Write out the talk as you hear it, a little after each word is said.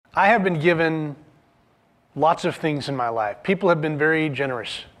I have been given lots of things in my life. People have been very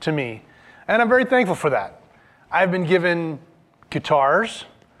generous to me, and I'm very thankful for that. I've been given guitars,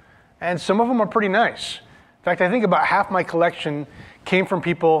 and some of them are pretty nice. In fact, I think about half my collection came from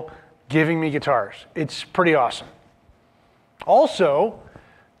people giving me guitars. It's pretty awesome. Also,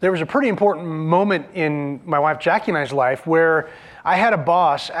 there was a pretty important moment in my wife Jackie and I's life where I had a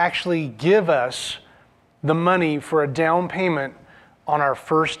boss actually give us the money for a down payment on our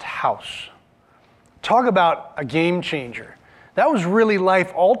first house. Talk about a game changer. That was really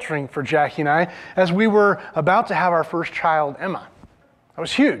life-altering for Jackie and I as we were about to have our first child, Emma. That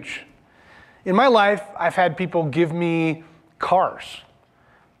was huge. In my life, I've had people give me cars.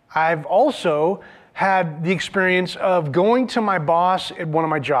 I've also had the experience of going to my boss at one of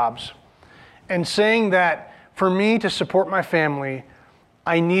my jobs and saying that for me to support my family,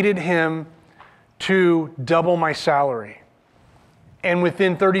 I needed him to double my salary. And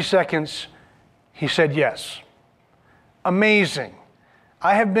within 30 seconds, he said yes. Amazing.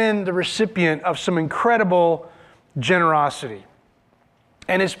 I have been the recipient of some incredible generosity.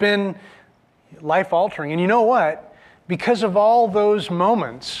 And it's been life-altering. And you know what? Because of all those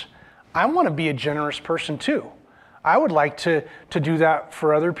moments, I want to be a generous person too. I would like to do that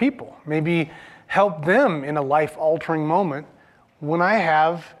for other people. Maybe help them in a life-altering moment when I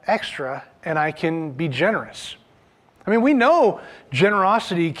have extra and I can be generous. I mean, we know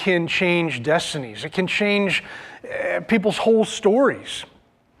generosity can change destinies. It can change people's whole stories.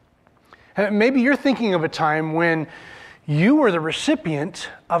 And maybe you're thinking of a time when you were the recipient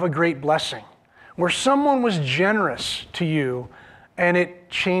of a great blessing, where someone was generous to you and it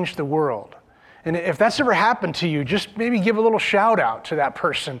changed the world. And if that's ever happened to you, just maybe give a little shout out to that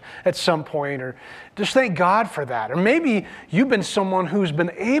person at some point, or just thank God for that. Or maybe you've been someone who's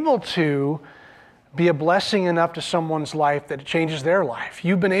been able to be a blessing enough to someone's life that it changes their life.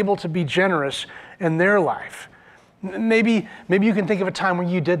 You've been able to be generous in their life. Maybe you can think of a time when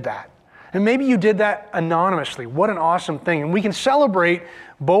you did that. And maybe you did that anonymously. What an awesome thing. And we can celebrate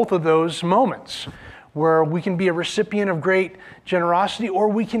both of those moments where we can be a recipient of great generosity or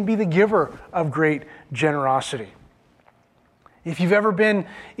we can be the giver of great generosity. If you've ever been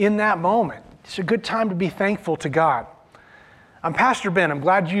in that moment, it's a good time to be thankful to God. I'm Pastor Ben. I'm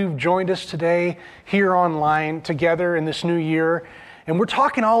glad you've joined us today here online together in this new year. And we're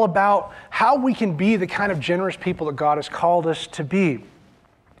talking all about how we can be the kind of generous people that God has called us to be.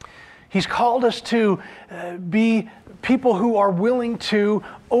 He's called us to be people who are willing to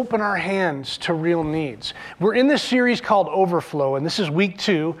open our hands to real needs. We're in this series called Overflow, and this is week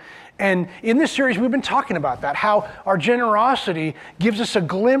 2. And in this series, we've been talking about that, how our generosity gives us a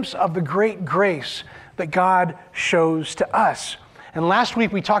glimpse of the great grace that God shows to us. And last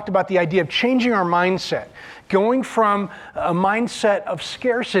week we talked about the idea of changing our mindset, going from a mindset of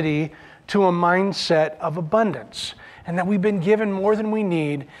scarcity to a mindset of abundance, and that we've been given more than we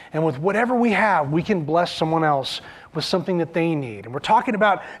need, and with whatever we have, we can bless someone else with something that they need. And we're talking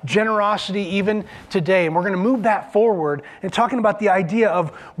about generosity even today, and we're going to move that forward and talking about the idea of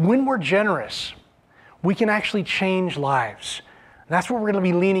when we're generous, we can actually change lives. And that's what we're going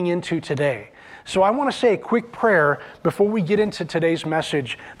to be leaning into today. So I want to say a quick prayer before we get into today's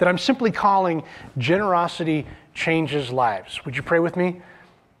message that I'm simply calling Generosity Changes Lives. Would you pray with me?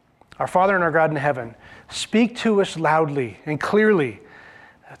 Our Father and our God in heaven, speak to us loudly and clearly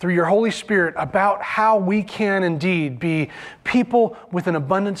through your Holy Spirit about how we can indeed be people with an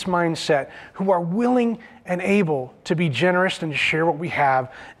abundance mindset who are willing and able to be generous and to share what we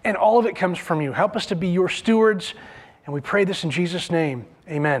have. And all of it comes from you. Help us to be your stewards. And we pray this in Jesus' name.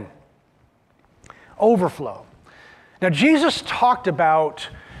 Amen. Overflow. Now, Jesus talked about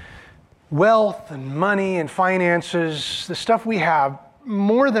wealth and money and finances, the stuff we have,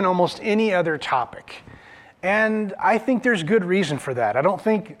 more than almost any other topic. And I think there's good reason for that. I don't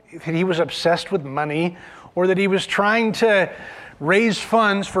think that he was obsessed with money or that he was trying to raise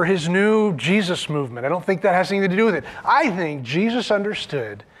funds for his new Jesus movement. I don't think that has anything to do with it. I think Jesus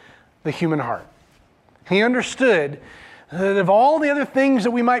understood the human heart. He understood that of all the other things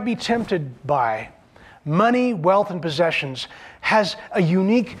that we might be tempted by, money, wealth, and possessions has a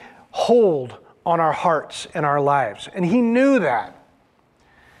unique hold on our hearts and our lives. And he knew that.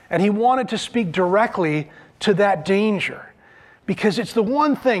 And he wanted to speak directly to that danger because it's the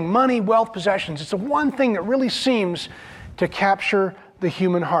one thing, money, wealth, possessions, it's the one thing that really seems to capture the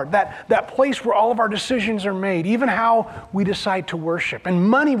human heart. That place where all of our decisions are made, even how we decide to worship. And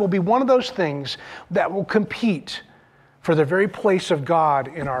money will be one of those things that will compete for the very place of God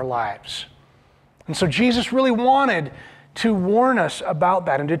in our lives. And so Jesus really wanted to warn us about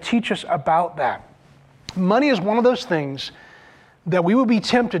that and to teach us about that. Money is one of those things that we would be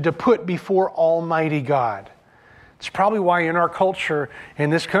tempted to put before Almighty God. It's probably why in our culture, in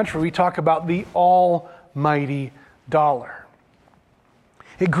this country, we talk about the almighty dollar.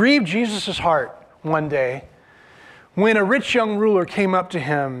 It grieved Jesus' heart one day when a rich young ruler came up to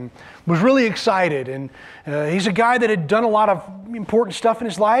him, was really excited, and he's a guy that had done a lot of important stuff in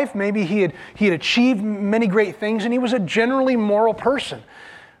his life. Maybe he had achieved many great things, and he was a generally moral person.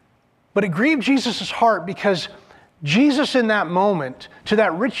 But it grieved Jesus' heart because Jesus in that moment, to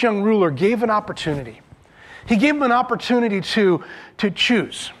that rich young ruler, gave an opportunity. He gave him an opportunity to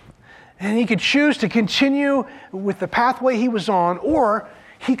choose. And he could choose to continue with the pathway he was on, or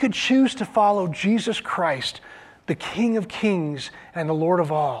he could choose to follow Jesus Christ, the King of Kings and the Lord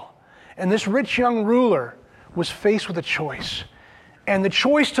of all. And this rich young ruler was faced with a choice. And the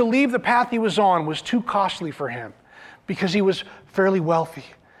choice to leave the path he was on was too costly for him because he was fairly wealthy.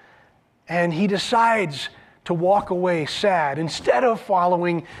 And he decides to walk away sad instead of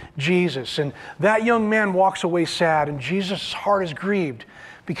following Jesus. And that young man walks away sad, and Jesus' heart is grieved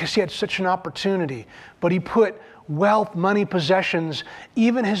because he had such an opportunity. But he put wealth, money, possessions,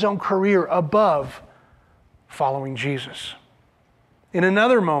 even his own career above following Jesus. In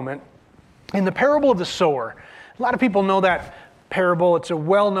another moment, in the parable of the sower, a lot of people know that parable. It's a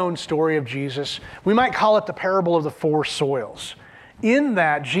well-known story of Jesus. We might call it the parable of the four soils. In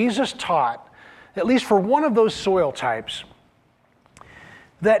that, Jesus taught, at least for one of those soil types,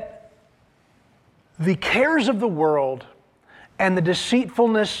 that the cares of the world and the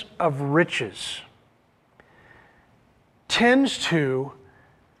deceitfulness of riches tends to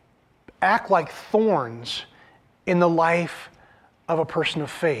act like thorns in the life of a person of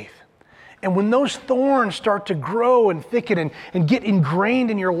faith. And when those thorns start to grow and thicken and get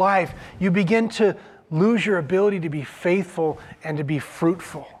ingrained in your life, you begin to lose your ability to be faithful and to be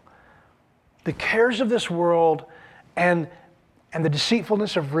fruitful. The cares of this world and the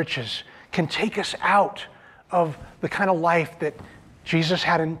deceitfulness of riches can take us out of the kind of life that Jesus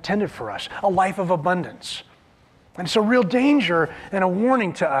had intended for us, a life of abundance. And it's a real danger and a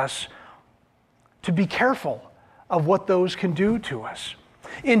warning to us to be careful of what those can do to us.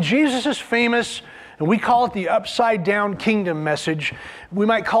 In Jesus' famous, and we call it the upside down kingdom message, we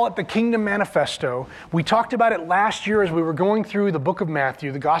might call it the Kingdom Manifesto. We talked about it last year as we were going through the book of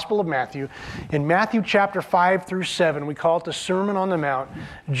Matthew, the Gospel of Matthew. In Matthew chapter 5 through 7, we call it the Sermon on the Mount.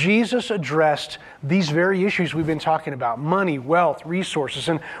 Jesus addressed these very issues we've been talking about: money, wealth, resources,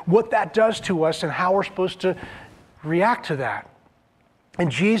 and what that does to us and how we're supposed to react to that. And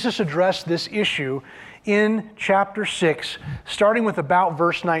Jesus addressed this issue in chapter 6, starting with about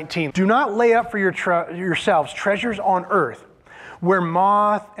verse 19. Do not lay up for yourselves treasures on earth, where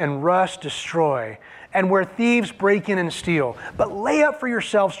moth and rust destroy, and where thieves break in and steal. But lay up for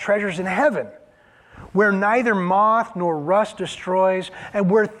yourselves treasures in heaven, where neither moth nor rust destroys, and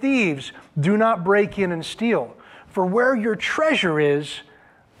where thieves do not break in and steal. For where your treasure is,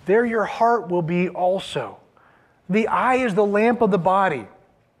 there your heart will be also. The eye is the lamp of the body.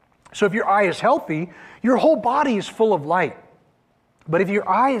 So if your eye is healthy, your whole body is full of light. But if your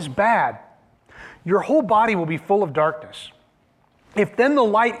eye is bad, your whole body will be full of darkness. If then the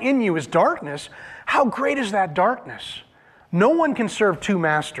light in you is darkness, how great is that darkness? No one can serve two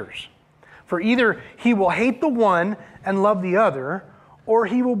masters. For either he will hate the one and love the other, or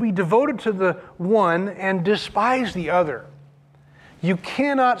he will be devoted to the one and despise the other. You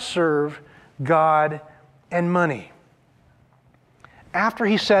cannot serve God and money. After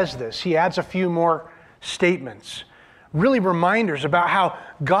he says this, he adds a few more statements, really reminders about how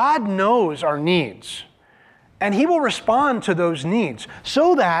God knows our needs, and he will respond to those needs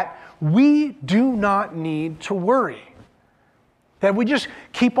so that we do not need to worry. That we just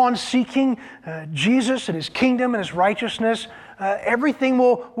keep on seeking Jesus and his kingdom and his righteousness. Everything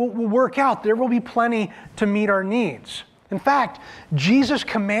will work out. There will be plenty to meet our needs. In fact, Jesus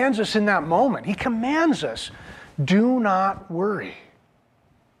commands us in that moment. He commands us, do not worry.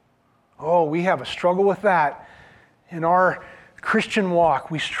 Oh, we have a struggle with that. In our Christian walk,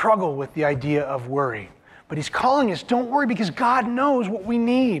 we struggle with the idea of worry. But he's calling us, don't worry, because God knows what we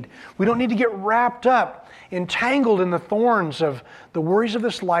need. We don't need to get wrapped up, entangled in the thorns of the worries of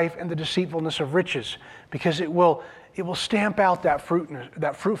this life and the deceitfulness of riches, because it will stamp out that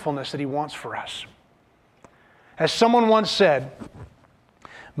fruitfulness that he wants for us. As someone once said,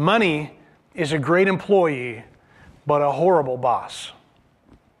 money is a great employee, but a horrible boss.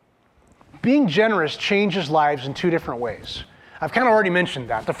 Being generous changes lives in two different ways. I've kind of already mentioned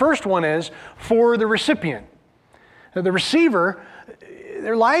that. The first one is for the recipient. The receiver,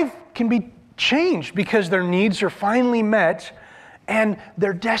 their life can be changed because their needs are finally met and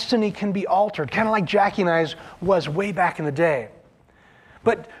their destiny can be altered, kind of like Jackie and I's was way back in the day.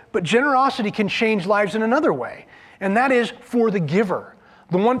 But generosity can change lives in another way, and that is for the giver,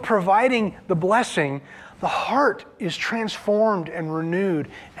 the one providing the blessing. The heart is transformed and renewed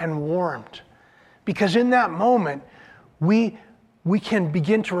and warmed, because in that moment, we can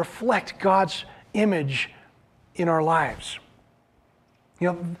begin to reflect God's image in our lives.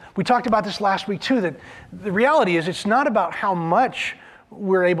 We talked about this last week too, that the reality is it's not about how much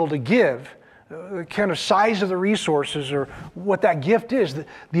we're able to give, the kind of size of the resources or what that gift is.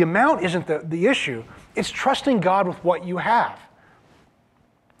 The amount isn't the issue. It's trusting God with what you have.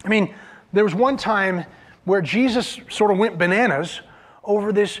 I mean, there was one time where Jesus sort of went bananas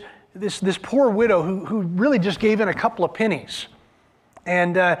over this poor widow who really just gave in a couple of pennies.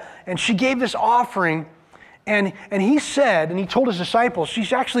 And she gave this offering, and he said, and he told his disciples,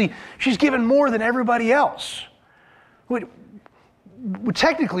 she's given more than everybody else.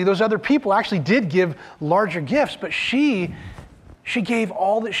 Technically, those other people actually did give larger gifts, but she gave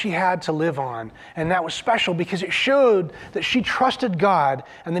all that she had to live on. And that was special because it showed that she trusted God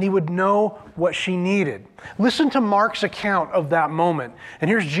and that he would know what she needed. Listen to Mark's account of that moment. And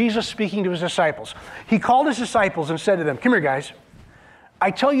here's Jesus speaking to his disciples. He called his disciples and said to them, "Come here, guys. I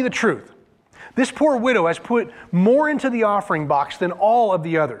tell you the truth. This poor widow has put more into the offering box than all of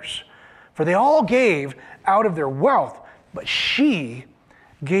the others. For they all gave out of their wealth, but she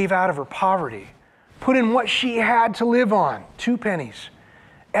gave out of her poverty, put in what she had to live on, 2 pennies,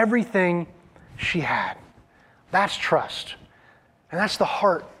 everything she had." That's trust. And that's the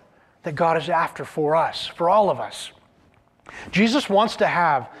heart that God is after for us, for all of us. Jesus wants to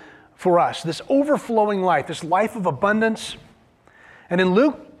have for us this overflowing life, this life of abundance. And in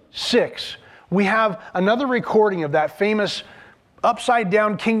Luke 6, we have another recording of that famous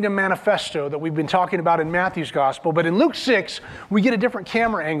upside-down kingdom manifesto that we've been talking about in Matthew's gospel. But in Luke 6, we get a different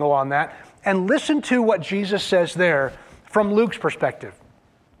camera angle on that. And listen to what Jesus says there from Luke's perspective.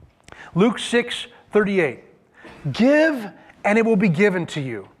 Luke 6:38. "Give, and it will be given to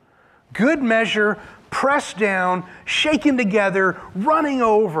you. Good measure, pressed down, shaken together, running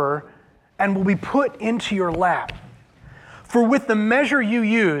over, and will be put into your lap. For with the measure you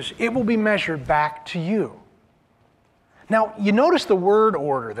use, it will be measured back to you." Now, you notice the word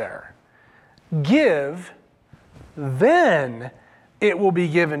order there. Give, then it will be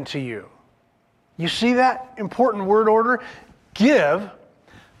given to you. You see that important word order? Give,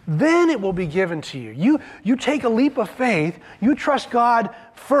 then it will be given to you. You take a leap of faith, you trust God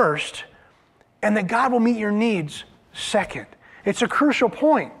first, and that God will meet your needs second. It's a crucial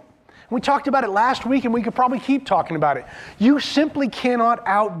point. We talked about it last week, and we could probably keep talking about it. You simply cannot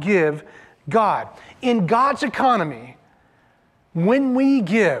outgive God. In God's economy, when we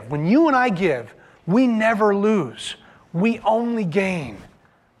give, when you and I give, we never lose. We only gain.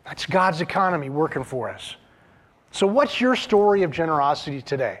 That's God's economy working for us. So what's your story of generosity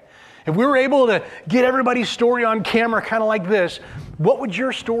today? If we were able to get everybody's story on camera kind of like this, what would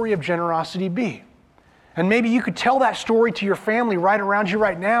your story of generosity be? And maybe you could tell that story to your family right around you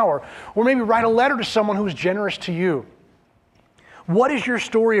right now, or maybe write a letter to someone who is generous to you. What is your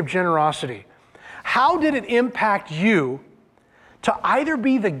story of generosity? How did it impact you to either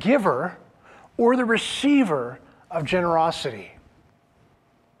be the giver or the receiver of generosity?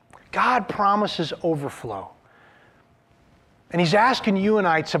 God promises overflow. And he's asking you and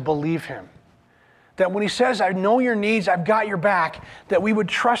I to believe him. That when he says, "I know your needs, I've got your back," that we would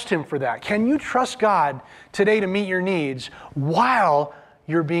trust him for that. Can you trust God today to meet your needs while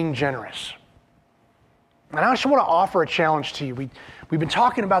you're being generous? And I just want to offer a challenge to you. We've been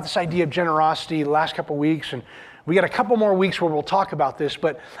talking about this idea of generosity the last couple of weeks, and we got a couple more weeks where we'll talk about this,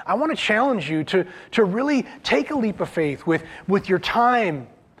 but I want to challenge you to really take a leap of faith with your time,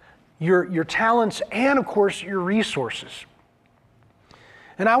 your talents, and of course your resources.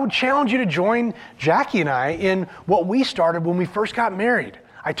 And I would challenge you to join Jackie and I in what we started when we first got married.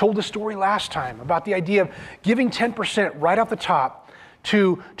 I told the story last time about the idea of giving 10% right off the top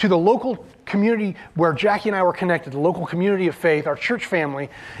to the local community where Jackie and I were connected, the local community of faith, our church family.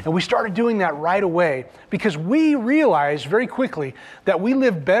 And we started doing that right away because we realized very quickly that we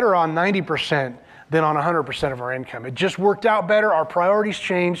live better on 90% than on 100% of our income. It just worked out better. Our priorities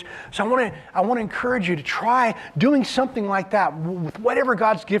changed. So I want to encourage you to try doing something like that with whatever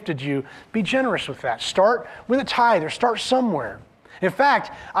God's gifted you. Be generous with that. Start with a tithe or start somewhere. In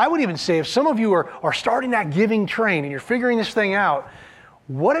fact, I would even say if some of you are starting that giving train and you're figuring this thing out,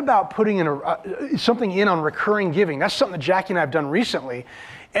 what about putting in something in on recurring giving? That's something that Jackie and I have done recently.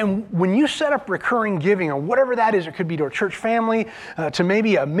 And when you set up recurring giving, or whatever that is, it could be to a church family, to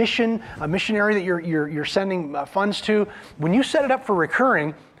maybe a missionary that you're sending funds to. When you set it up for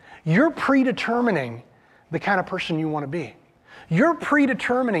recurring, you're predetermining the kind of person you want to be. You're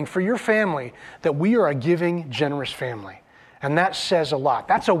predetermining for your family that we are a giving, generous family. And that says a lot.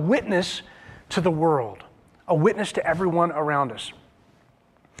 That's a witness to the world, a witness to everyone around us.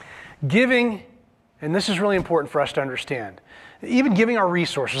 Giving, and this is really important for us to understand, even giving our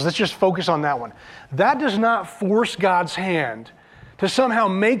resources, let's just focus on that one. That does not force God's hand to somehow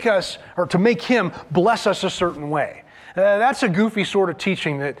make us, or to make Him bless us a certain way. That's a goofy sort of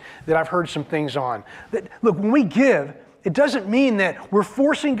teaching that I've heard some things on. Look, when we give, it doesn't mean that we're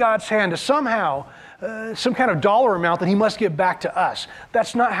forcing God's hand to somehow, some kind of dollar amount that He must give back to us.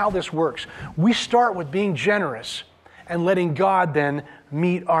 That's not how this works. We start with being generous and letting God then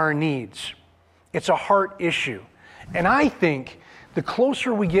meet our needs. It's a heart issue. And I think the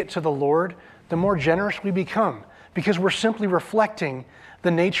closer we get to the Lord, the more generous we become, because we're simply reflecting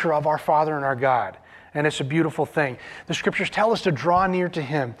the nature of our Father and our God. And it's a beautiful thing. The Scriptures tell us to draw near to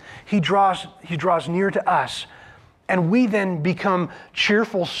Him. He draws near to us. And we then become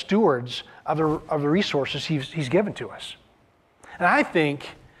cheerful stewards of the resources He's given to us. And I think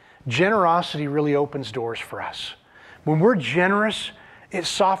generosity really opens doors for us. When we're generous, it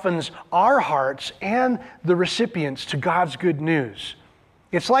softens our hearts and the recipients to God's good news.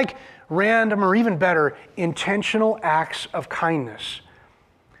 It's like random, or even better, intentional acts of kindness.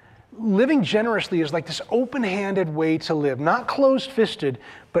 Living generously is like this open-handed way to live, not closed-fisted,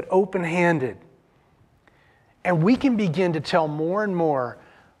 but open-handed. And we can begin to tell more and more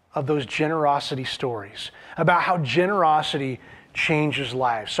of those generosity stories, about how generosity changes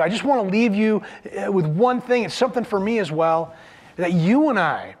lives. So I just want to leave you with one thing. It's something for me as well, that you and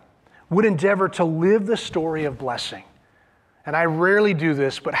I would endeavor to live the story of blessing. And I rarely do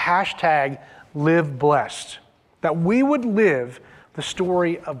this, but hashtag live blessed. That we would live the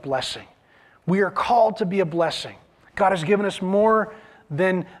story of blessing. We are called to be a blessing. God has given us more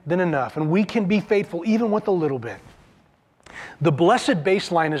than enough, and we can be faithful even with a little bit. The blessed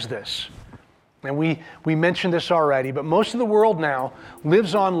baseline is this, and we mentioned this already, but most of the world now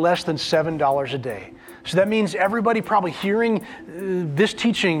lives on less than $7 a day. So that means everybody probably hearing this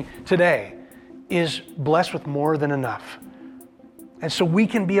teaching today is blessed with more than enough. And so we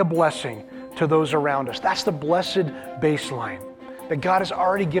can be a blessing to those around us. That's the blessed baseline, that God has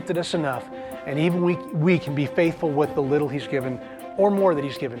already gifted us enough, and even we can be faithful with the little He's given or more that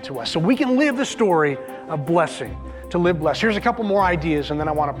He's given to us. So we can live the story of blessing, to live blessed. Here's a couple more ideas, and then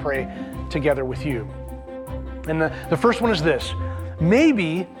I want to pray together with you. And the first one is this.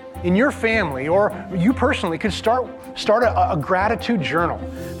 Maybe in your family, or you personally, could start a gratitude journal.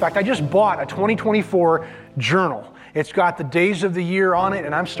 In fact, I just bought a 2024 journal. It's got the days of the year on it,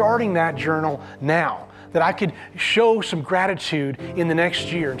 and I'm starting that journal now, that I could show some gratitude in the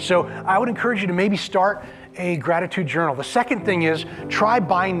next year. And so I would encourage you to maybe start a gratitude journal. The second thing is, try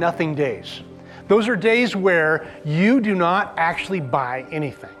buy nothing days. Those are days where you do not actually buy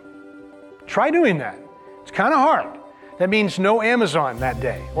anything. Try doing that. It's kind of hard. That means no Amazon that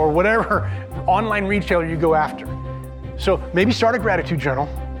day, or whatever online retailer you go after. So maybe start a gratitude journal.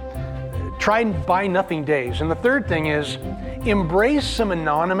 Try and buy nothing days. And the third thing is, embrace some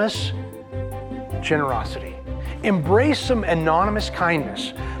anonymous generosity. Embrace some anonymous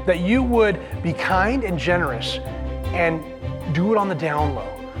kindness, that you would be kind and generous and do it on the down low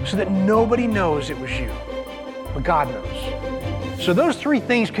so that nobody knows it was you, but God knows. So those three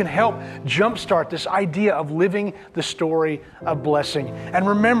things can help jumpstart this idea of living the story of blessing. And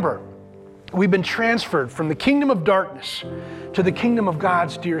remember, we've been transferred from the kingdom of darkness to the kingdom of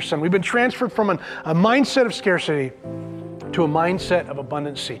God's dear Son. We've been transferred from a mindset of scarcity to a mindset of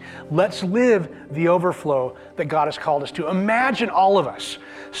abundancy. Let's live the overflow that God has called us to. Imagine all of us,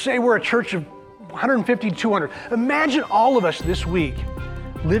 say we're a church of 150, 200. Imagine all of us this week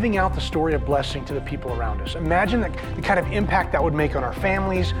living out the story of blessing to the people around us. Imagine the kind of impact that would make on our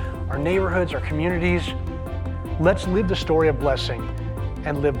families, our neighborhoods, our communities. Let's live the story of blessing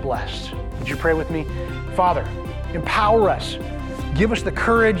and live blessed. Would you pray with me? Father, empower us. Give us the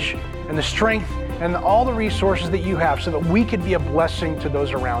courage and the strength and all the resources that you have so that we could be a blessing to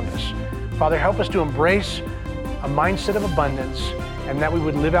those around us. Father, help us to embrace a mindset of abundance and that we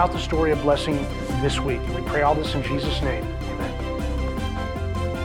would live out the story of blessing this week. And we pray all this in Jesus' name.